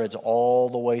God spreads all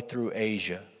the way through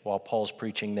Asia while Paul's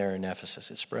preaching there in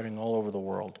Ephesus. It's spreading all over the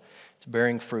world. It's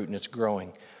bearing fruit and it's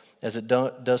growing. As it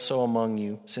does so among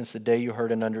you, since the day you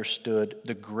heard and understood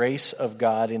the grace of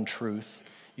God in truth.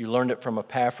 You learned it from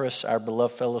Epaphras, our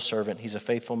beloved fellow servant. He's a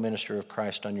faithful minister of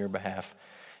Christ on your behalf.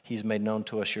 He's made known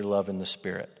to us your love in the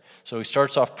Spirit. So he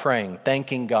starts off praying,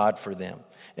 thanking God for them.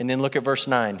 And then look at verse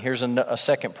 9. Here's a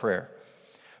second prayer.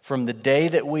 From the day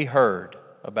that we heard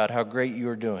about how great you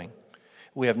are doing,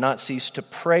 we have not ceased to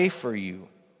pray for you,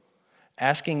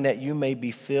 asking that you may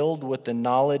be filled with the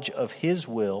knowledge of his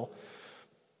will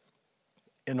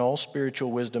in all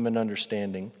spiritual wisdom and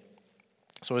understanding,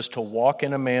 so as to walk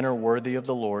in a manner worthy of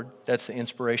the Lord. That's the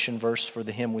inspiration verse for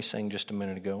the hymn we sang just a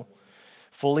minute ago.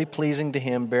 Fully pleasing to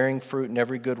him, bearing fruit in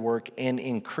every good work, and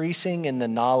increasing in the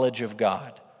knowledge of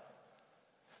God.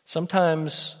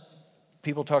 Sometimes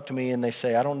people talk to me and they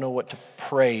say, I don't know what to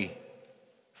pray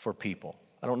for people.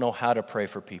 I don't know how to pray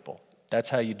for people. That's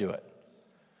how you do it.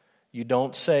 You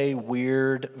don't say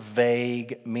weird,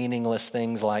 vague, meaningless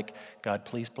things like, God,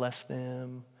 please bless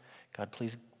them. God,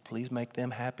 please make them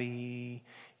happy.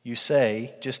 You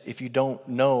say, just if you don't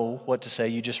know what to say,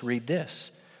 you just read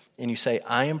this. And you say,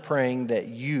 I am praying that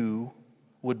you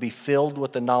would be filled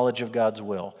with the knowledge of God's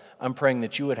will. I'm praying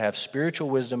that you would have spiritual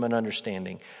wisdom and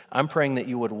understanding. I'm praying that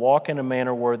you would walk in a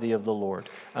manner worthy of the Lord.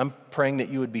 I'm praying that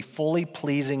you would be fully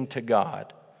pleasing to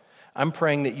God. I'm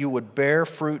praying that you would bear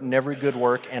fruit in every good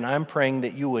work, and I'm praying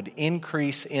that you would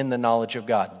increase in the knowledge of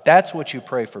God. That's what you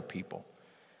pray for people.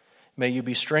 May you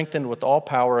be strengthened with all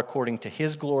power according to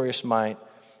his glorious might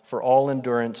for all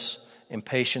endurance and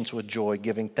patience with joy,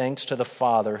 giving thanks to the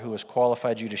Father who has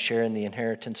qualified you to share in the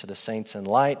inheritance of the saints in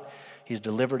light. He's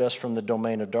delivered us from the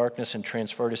domain of darkness and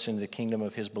transferred us into the kingdom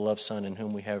of his beloved Son, in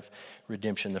whom we have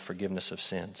redemption, the forgiveness of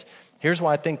sins. Here's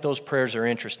why I think those prayers are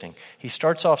interesting. He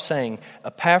starts off saying,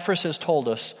 Epaphras has told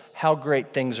us how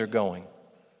great things are going.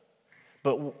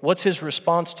 But what's his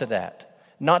response to that?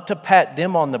 Not to pat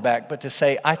them on the back, but to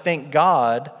say, I thank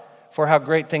God for how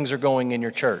great things are going in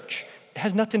your church. It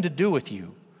has nothing to do with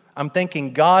you. I'm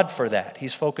thanking God for that.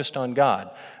 He's focused on God.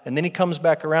 And then he comes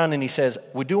back around and he says,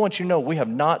 we do want you to know we have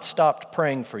not stopped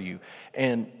praying for you.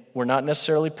 And we're not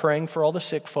necessarily praying for all the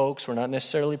sick folks. We're not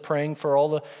necessarily praying for all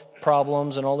the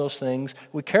problems and all those things.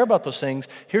 We care about those things.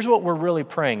 Here's what we're really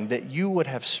praying, that you would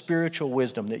have spiritual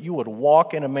wisdom, that you would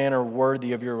walk in a manner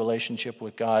worthy of your relationship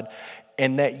with God,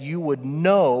 and that you would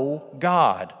know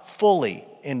God fully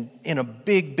in a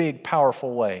big, big,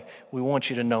 powerful way. We want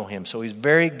you to know him. So he's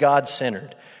very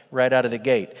God-centered right out of the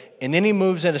gate. And then he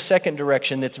moves in a second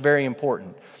direction that's very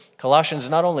important. Colossians is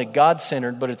not only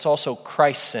God-centered, but it's also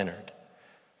Christ-centered.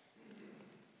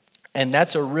 And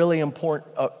that's a really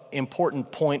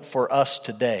important point for us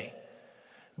today,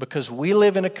 because we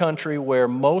live in a country where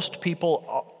most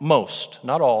people,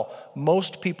 not all,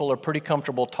 most people are pretty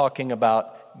comfortable talking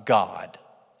about God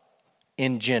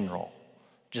in general.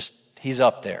 Just, he's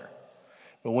up there.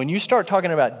 But when you start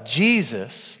talking about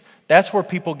Jesus, that's where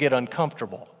people get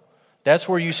uncomfortable. That's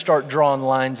where you start drawing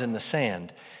lines in the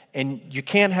sand. And you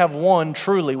can't have one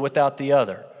truly without the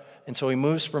other. And so he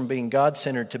moves from being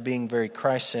God-centered to being very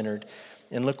Christ-centered.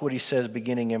 And look what he says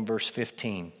beginning in verse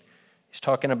 15. He's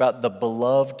talking about the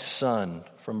beloved Son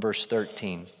from verse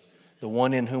 13. The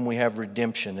one in whom we have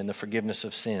redemption and the forgiveness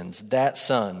of sins. That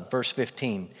Son, verse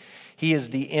 15. He is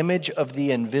the image of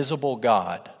the invisible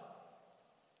God.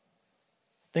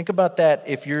 Think about that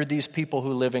if you're these people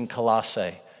who live in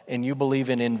Colossae and you believe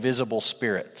in invisible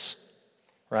spirits,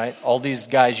 right? All these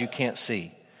guys you can't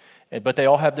see. But they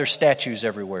all have their statues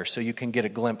everywhere, so you can get a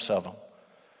glimpse of them.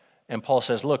 And Paul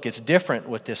says, look, it's different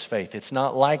with this faith. It's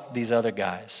not like these other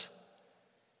guys.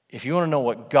 If you want to know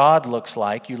what God looks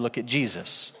like, you look at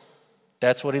Jesus.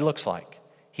 That's what he looks like.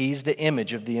 He's the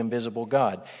image of the invisible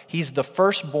God. He's the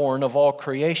firstborn of all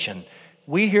creation.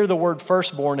 We hear the word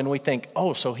firstborn and we think,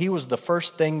 oh, so he was the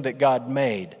first thing that God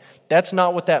made. That's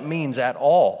not what that means at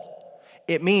all.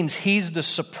 It means he's the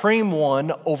supreme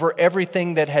one over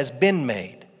everything that has been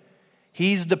made.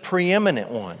 He's the preeminent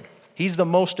one. He's the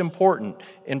most important.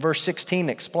 In verse 16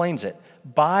 explains it.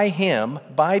 By him,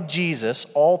 by Jesus,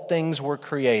 all things were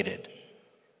created.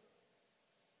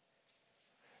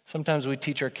 Sometimes we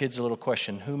teach our kids a little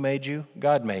question. Who made you?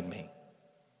 God made me.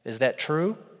 Is that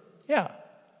true? Yeah.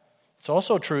 It's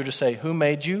also true to say, who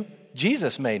made you?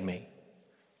 Jesus made me.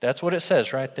 That's what it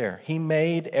says right there. He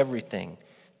made everything.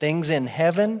 Things in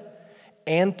heaven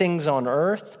and things on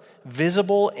earth,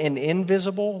 visible and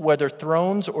invisible, whether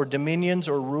thrones or dominions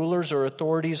or rulers or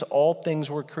authorities, all things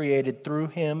were created through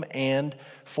him and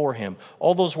for him.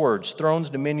 All those words, thrones,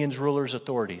 dominions, rulers,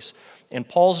 authorities. In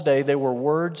Paul's day, they were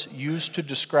words used to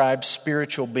describe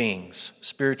spiritual beings,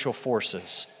 spiritual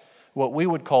forces, what we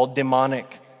would call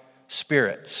demonic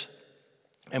spirits.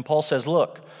 And Paul says,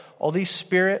 look, all these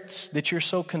spirits that you're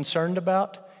so concerned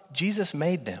about, Jesus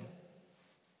made them.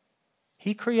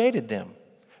 He created them.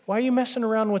 Why are you messing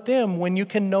around with them when you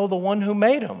can know the one who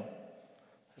made them?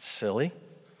 That's silly.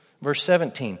 Verse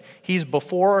 17, he's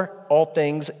before all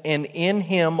things, and in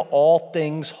him all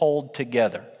things hold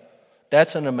together.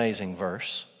 That's an amazing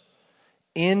verse.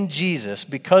 In Jesus,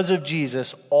 because of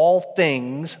Jesus, all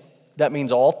things, that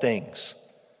means all things,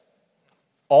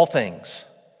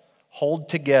 hold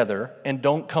together and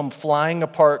don't come flying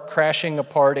apart, crashing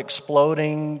apart,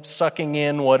 exploding, sucking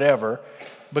in, whatever.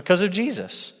 Because of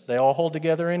Jesus, they all hold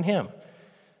together in him.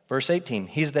 Verse 18,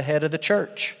 he's the head of the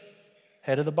church,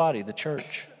 head of the body, the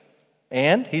church.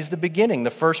 And he's the beginning, the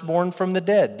firstborn from the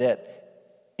dead, that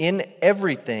in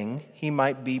everything he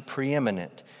might be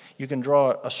preeminent. You can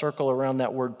draw a circle around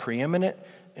that word preeminent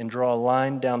and draw a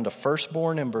line down to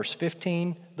firstborn in verse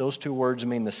 15. Those two words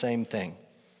mean the same thing.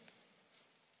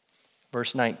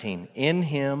 Verse 19, in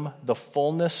him the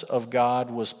fullness of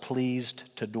God was pleased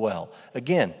to dwell.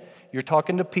 Again, you're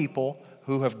talking to people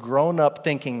who have grown up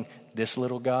thinking, this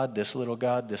little God, this little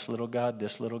God, this little God,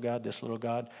 this little God, this little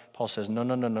God. Paul says,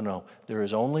 no. There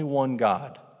is only one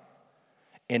God.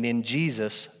 And in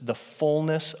Jesus, the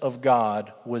fullness of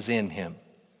God was in him.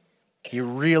 He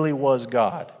really was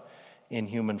God in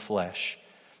human flesh.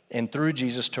 And through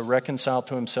Jesus to reconcile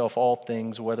to himself all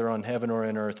things, whether on heaven or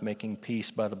in earth, making peace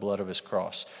by the blood of his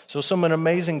cross. So some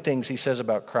amazing things he says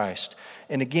about Christ.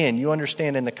 And again, you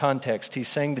understand in the context, he's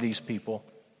saying to these people,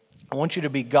 I want you to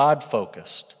be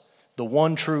God-focused, the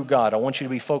one true God. I want you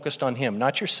to be focused on him,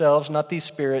 not yourselves, not these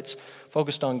spirits,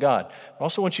 focused on God. I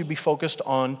also want you to be focused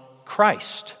on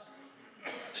Christ.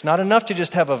 It's not enough to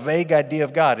just have a vague idea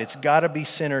of God. It's got to be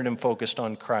centered and focused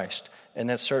on Christ. And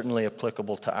that's certainly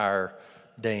applicable to our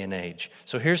day and age.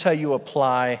 So here's how you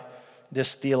apply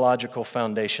this theological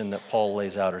foundation that Paul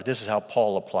lays out, or this is how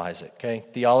Paul applies it, okay?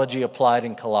 Theology applied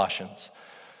in Colossians.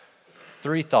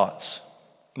 3 thoughts.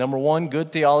 Number one,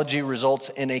 good theology results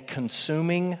in a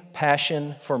consuming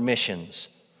passion for missions.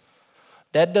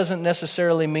 That doesn't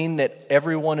necessarily mean that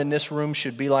everyone in this room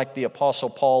should be like the Apostle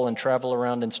Paul and travel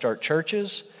around and start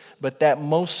churches, but that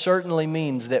most certainly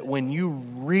means that when you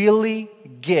really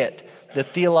get the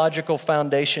theological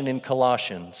foundation in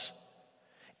Colossians,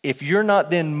 if you're not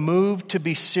then moved to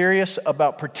be serious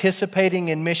about participating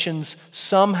in missions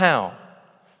somehow,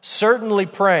 certainly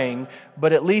praying,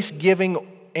 but at least giving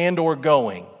and or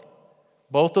going.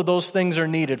 Both of those things are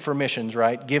needed for missions,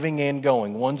 right? Giving and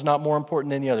going. One's not more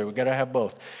important than the other. We've got to have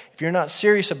both. If you're not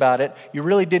serious about it, you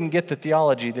really didn't get the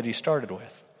theology that he started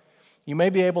with. You may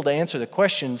be able to answer the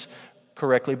questions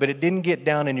correctly, but it didn't get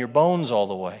down in your bones all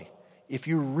the way. If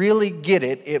you really get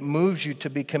it, it moves you to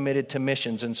be committed to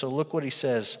missions. And so look what he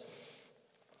says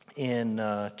in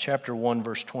chapter 1,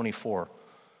 verse 24.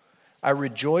 I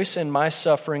rejoice in my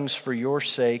sufferings for your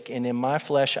sake, and in my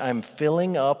flesh I am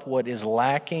filling up what is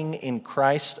lacking in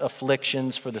Christ's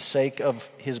afflictions for the sake of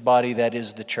his body, that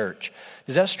is the church.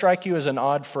 Does that strike you as an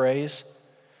odd phrase?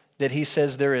 That he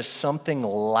says there is something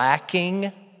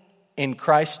lacking in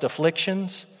Christ's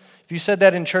afflictions? If you said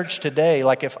that in church today,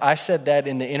 like if I said that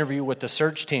in the interview with the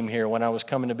search team here when I was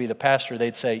coming to be the pastor,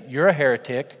 they'd say, you're a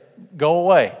heretic, go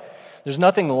away. There's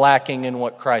nothing lacking in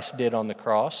what Christ did on the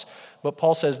cross. But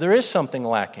Paul says there is something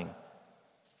lacking.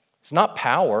 It's not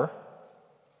power.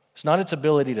 It's not its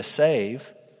ability to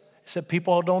save. It's that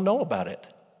people don't know about it.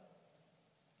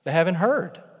 They haven't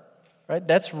heard. Right?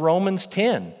 That's Romans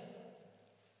 10.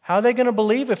 How are they going to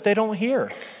believe if they don't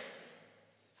hear?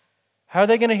 How are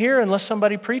they going to hear unless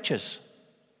somebody preaches?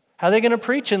 How are they going to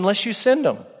preach unless you send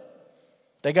them?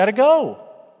 They got to go.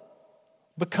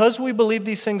 Because we believe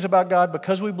these things about God,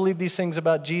 because we believe these things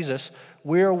about Jesus,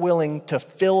 we are willing to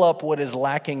fill up what is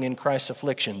lacking in Christ's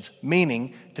afflictions,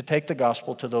 meaning to take the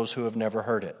gospel to those who have never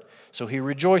heard it. So he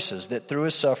rejoices that through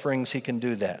his sufferings he can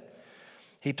do that.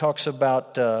 He talks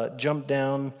about, jump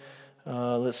down,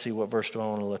 let's see, what verse do I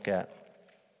want to look at?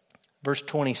 Verse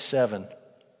 27.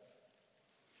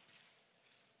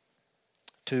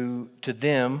 To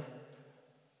them,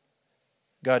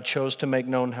 God chose to make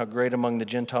known how great among the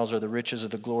Gentiles are the riches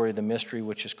of the glory of the mystery,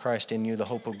 which is Christ in you, the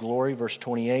hope of glory. Verse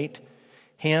 28,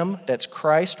 him, that's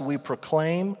Christ, we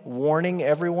proclaim, warning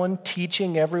everyone,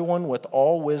 teaching everyone with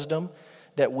all wisdom,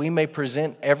 that we may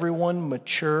present everyone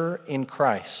mature in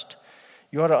Christ.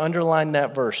 You ought to underline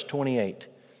that verse, 28,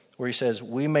 where he says,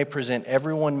 we may present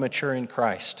everyone mature in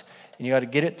Christ. And you ought to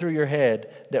get it through your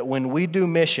head that when we do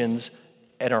missions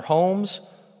at our homes,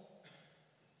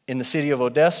 in the city of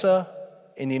Odessa,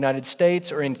 in the United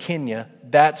States, or in Kenya,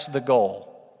 that's the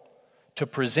goal, to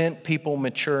present people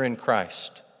mature in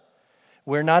Christ.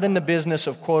 We're not in the business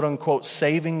of quote-unquote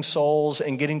saving souls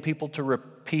and getting people to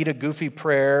repeat a goofy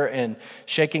prayer and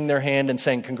shaking their hand and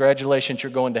saying, congratulations,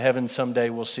 you're going to heaven someday,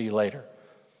 we'll see you later.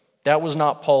 That was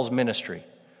not Paul's ministry.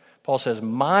 Paul says,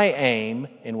 my aim,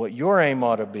 and what your aim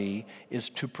ought to be, is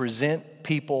to present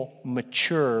people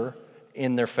mature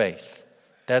in their faith.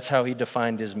 That's how he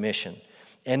defined his mission.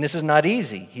 And this is not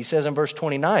easy. He says in verse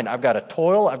 29, I've got to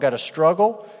toil, I've got to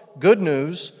struggle. Good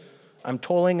news, I'm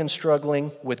toiling and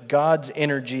struggling with God's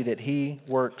energy that he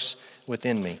works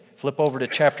within me. Flip over to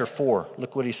chapter 4.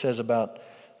 Look what he says about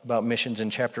missions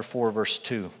in chapter 4, verse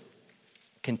 2.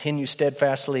 Continue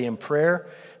steadfastly in prayer,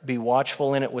 be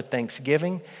watchful in it with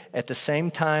thanksgiving. At the same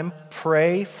time,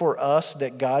 pray for us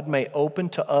that God may open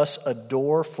to us a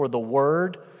door for the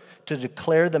word to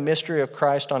declare the mystery of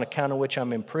Christ, on account of which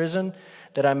I'm in prison,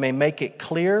 that I may make it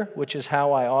clear, which is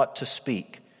how I ought to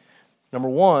speak. Number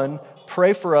one,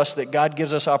 pray for us that God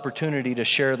gives us opportunity to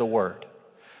share the word.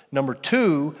 Number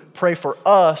two, pray for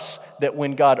us that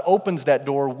when God opens that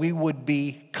door, we would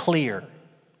be clear.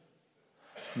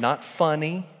 Not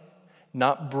funny,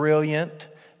 not brilliant,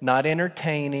 not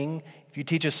entertaining. If you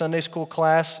teach a Sunday school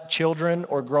class, children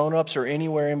or grown-ups or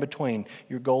anywhere in between,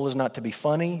 your goal is not to be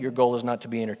funny, your goal is not to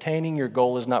be entertaining, your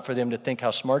goal is not for them to think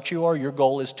how smart you are, your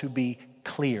goal is to be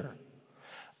clear.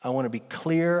 I want to be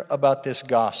clear about this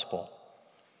gospel.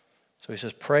 So he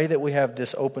says, pray that we have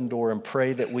this open door and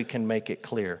pray that we can make it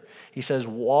clear. He says,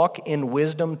 walk in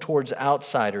wisdom towards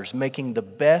outsiders, making the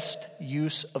best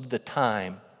use of the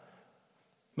time.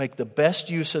 Make the best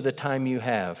use of the time you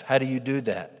have. How do you do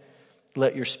that?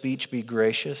 Let your speech be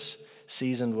gracious,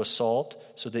 seasoned with salt,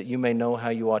 so that you may know how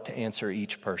you ought to answer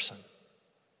each person.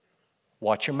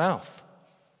 Watch your mouth.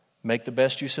 Make the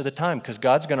best use of the time, because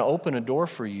God's going to open a door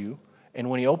for you, and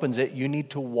when he opens it, you need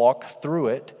to walk through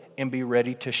it and be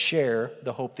ready to share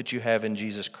the hope that you have in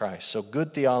Jesus Christ. So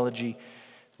good theology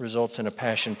results in a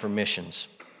passion for missions.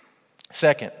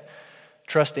 Second,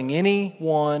 trusting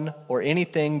anyone or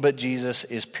anything but Jesus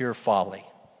is pure folly.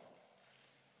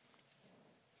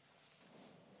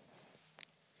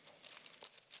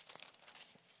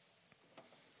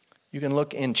 You can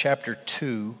look in chapter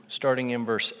 2, starting in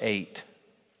verse 8.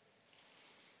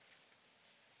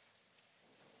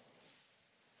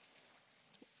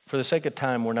 For the sake of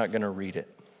time, we're not going to read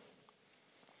it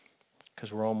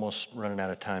because we're almost running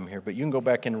out of time here. But you can go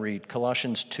back and read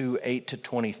Colossians 2, 8 to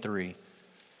 23.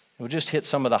 We'll just hit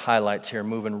some of the highlights here,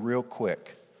 moving real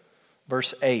quick.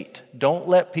 Verse 8, don't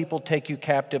let people take you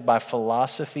captive by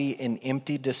philosophy and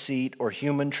empty deceit or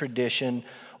human tradition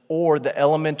or the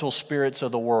elemental spirits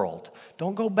of the world.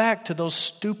 Don't go back to those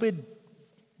stupid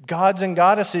gods and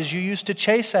goddesses you used to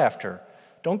chase after.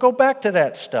 Don't go back to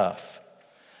that stuff.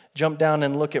 Jump down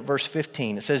and look at verse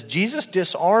 15. It says, Jesus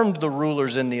disarmed the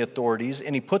rulers and the authorities,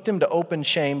 and he put them to open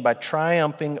shame by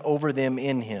triumphing over them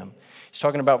in him. He's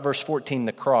talking about verse 14,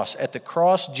 the cross. At the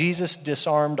cross, Jesus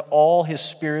disarmed all his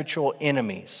spiritual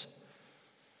enemies.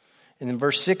 And then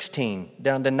verse 16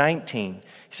 down to 19, he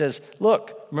says,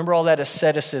 look, remember all that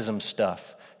asceticism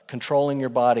stuff, controlling your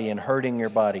body and hurting your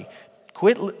body.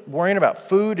 Quit worrying about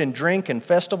food and drink and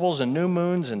festivals and new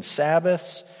moons and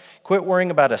Sabbaths. Quit worrying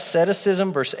about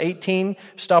asceticism. Verse 18,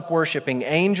 stop worshiping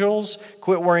angels.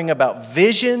 Quit worrying about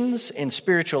visions and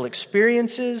spiritual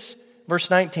experiences. Verse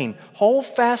 19, hold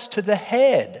fast to the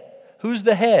head. Who's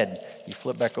the head? You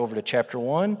flip back over to chapter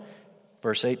 1,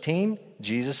 verse 18.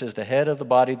 Jesus is the head of the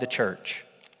body of the church.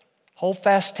 Hold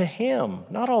fast to him,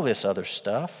 not all this other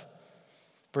stuff.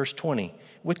 Verse 20,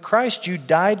 with Christ you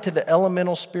died to the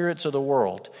elemental spirits of the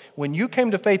world. When you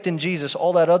came to faith in Jesus,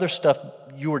 all that other stuff,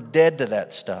 you were dead to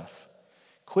that stuff.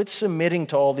 Quit submitting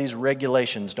to all these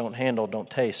regulations. Don't handle, don't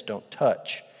taste, don't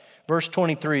touch. Verse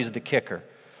 23 is the kicker.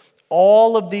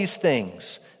 All of these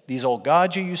things, these old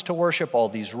gods you used to worship, all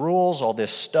these rules, all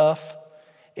this stuff,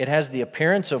 it has the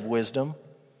appearance of wisdom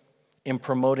in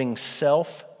promoting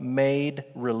self-made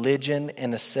religion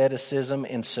and asceticism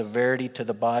and severity to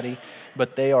the body,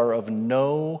 but they are of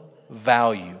no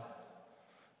value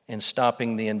in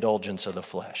stopping the indulgence of the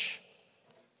flesh.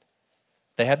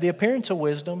 They have the appearance of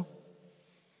wisdom.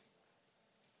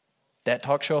 That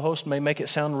talk show host may make it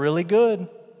sound really good.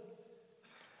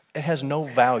 It has no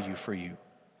value for you.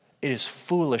 It is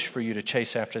foolish for you to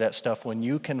chase after that stuff when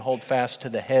you can hold fast to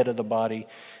the head of the body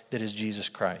that is Jesus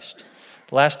Christ.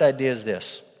 Last idea is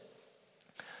this,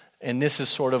 and this is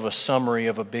sort of a summary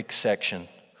of a big section.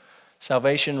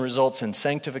 Salvation results in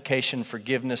sanctification,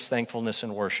 forgiveness, thankfulness,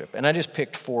 and worship. And I just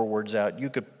picked 4 words out. You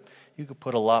could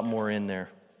put a lot more in there.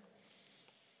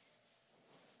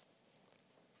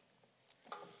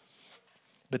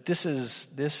 But this is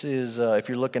if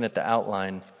you're looking at the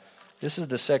outline, this is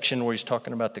the section where he's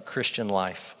talking about the Christian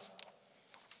life.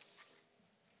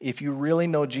 If you really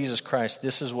know Jesus Christ,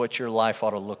 this is what your life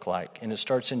ought to look like. And it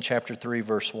starts in chapter 3,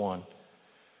 verse 1.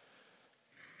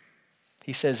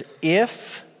 He says,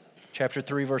 chapter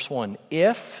 3, verse 1,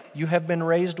 if you have been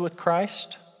raised with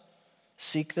Christ,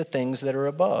 seek the things that are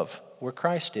above, where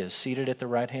Christ is, seated at the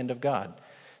right hand of God.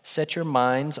 Set your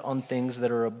minds on things that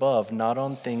are above, not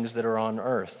on things that are on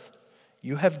earth.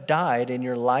 You have died, and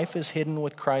your life is hidden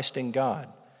with Christ in God.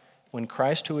 When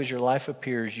Christ, who is your life,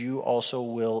 appears, you also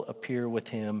will appear with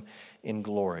him in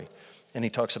glory. And he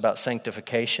talks about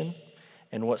sanctification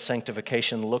and what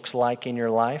sanctification looks like in your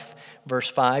life. Verse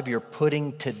 5, you're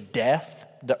putting to death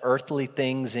the earthly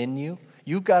things in you.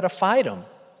 You've got to fight them.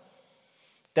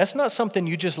 That's not something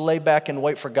you just lay back and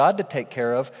wait for God to take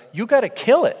care of. You've got to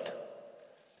kill it.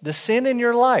 The sin in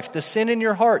your life, the sin in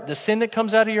your heart, the sin that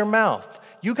comes out of your mouth,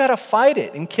 you got to fight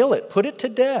it and kill it. Put it to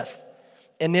death.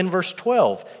 And then verse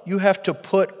 12, you have to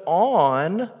put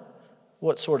on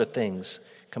what sort of things?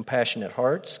 Compassionate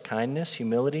hearts, kindness,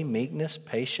 humility, meekness,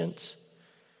 patience,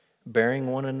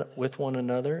 bearing with one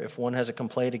another. If one has a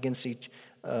complaint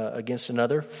against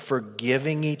another,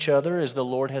 forgiving each other as the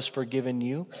Lord has forgiven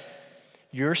you.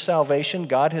 Your salvation,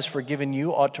 God has forgiven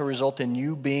you, ought to result in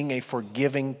you being a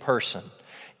forgiving person.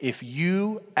 If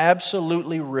you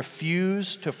absolutely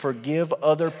refuse to forgive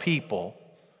other people,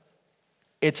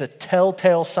 it's a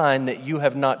telltale sign that you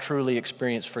have not truly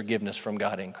experienced forgiveness from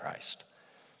God in Christ.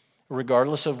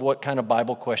 Regardless of what kind of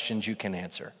Bible questions you can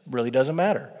answer. It really doesn't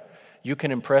matter. You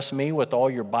can impress me with all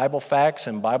your Bible facts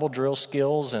and Bible drill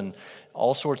skills and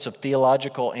all sorts of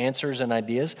theological answers and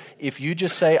ideas. If you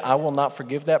just say, I will not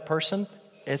forgive that person,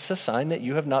 it's a sign that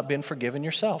you have not been forgiven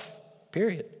yourself.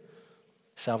 Period.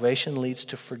 Salvation leads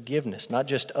to forgiveness, not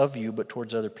just of you, but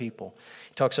towards other people.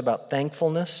 He talks about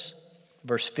thankfulness,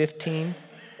 verse 15,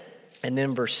 and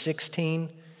then verse 16.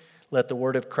 Let the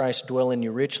word of Christ dwell in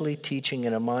you richly, teaching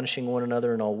and admonishing one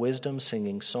another in all wisdom,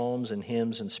 singing psalms and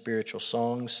hymns and spiritual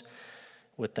songs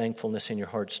with thankfulness in your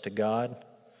hearts to God.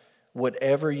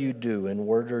 Whatever you do in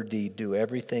word or deed, do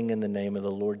everything in the name of the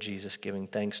Lord Jesus, giving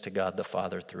thanks to God the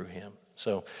Father through him.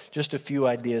 So just a few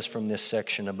ideas from this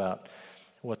section about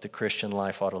what the Christian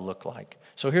life ought to look like.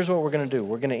 So here's what we're going to do.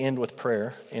 We're going to end with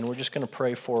prayer, and we're just going to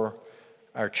pray for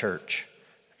our church.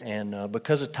 And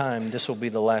because of time, this will be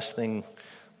the last thing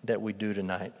that we do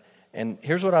tonight. And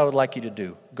here's what I would like you to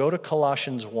do. Go to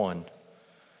Colossians 1,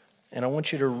 and I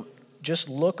want you to just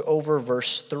look over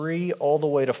verse 3 all the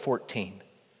way to 14.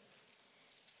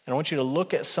 And I want you to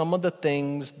look at some of the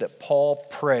things that Paul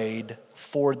prayed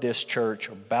for this church,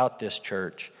 about this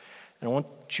church. And I want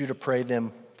you to pray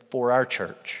them for our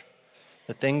church.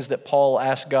 The things that Paul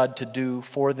asked God to do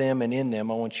for them and in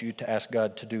them, I want you to ask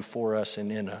God to do for us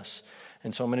and in us.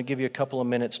 And so I'm going to give you a couple of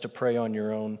minutes to pray on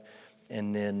your own,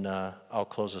 and then I'll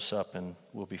close us up and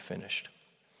we'll be finished.